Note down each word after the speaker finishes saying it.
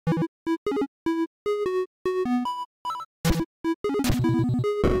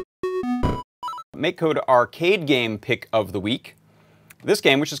MakeCode arcade game pick of the week. This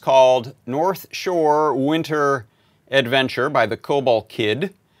game, which is called North Shore Winter Adventure by the COBOL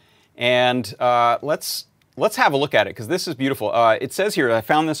Kid. And let's have a look at it, because this is beautiful. It says here, I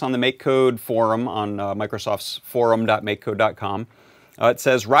found this on the MakeCode forum on Microsoft's forum.makecode.com. It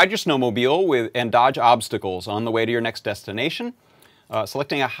says, ride your snowmobile and dodge obstacles on the way to your next destination.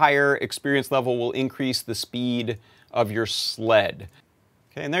 Selecting a higher experience level will increase the speed of your sled.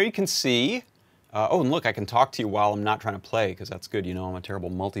 Okay, and there you can see, oh, and look, I can talk to you while I'm not trying to play, because that's good, you know, I'm a terrible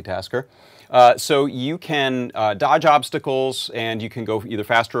multitasker. So you can dodge obstacles, and you can go either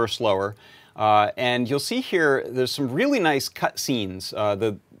faster or slower. And you'll see here, there's some really nice cut scenes.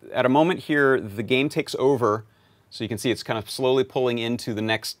 At a moment here, the game takes over, so you can see it's kind of slowly pulling into the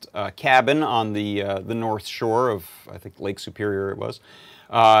next cabin on the north shore of, I think, Lake Superior it was.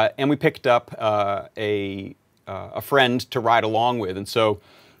 And we picked up a friend to ride along with. And so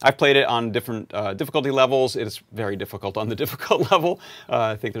I've played it on different difficulty levels. It is very difficult on the difficult level.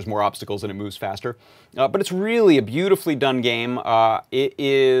 I think there's more obstacles and it moves faster. But it's really a beautifully done game. It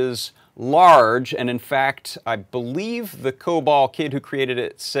is large, and in fact, I believe the COBOL Kid who created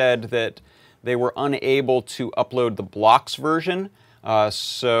it said that they were unable to upload the blocks version.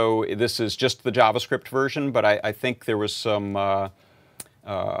 So this is just the JavaScript version, but I think there was some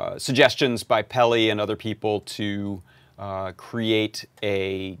suggestions by Peli and other people to create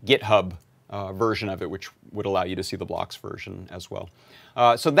a GitHub version of it, which would allow you to see the blocks version as well.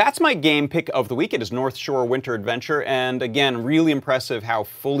 So that's my game pick of the week. It is North Shore Winter Adventure, and again, really impressive how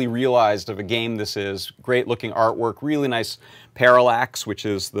fully realized of a game this is. Great looking artwork, really nice parallax, which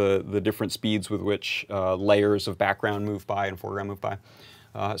is the different speeds with which layers of background move by and foreground move by.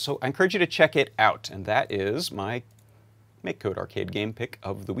 So I encourage you to check it out, and that is my MakeCode arcade game pick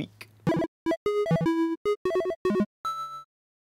of the week.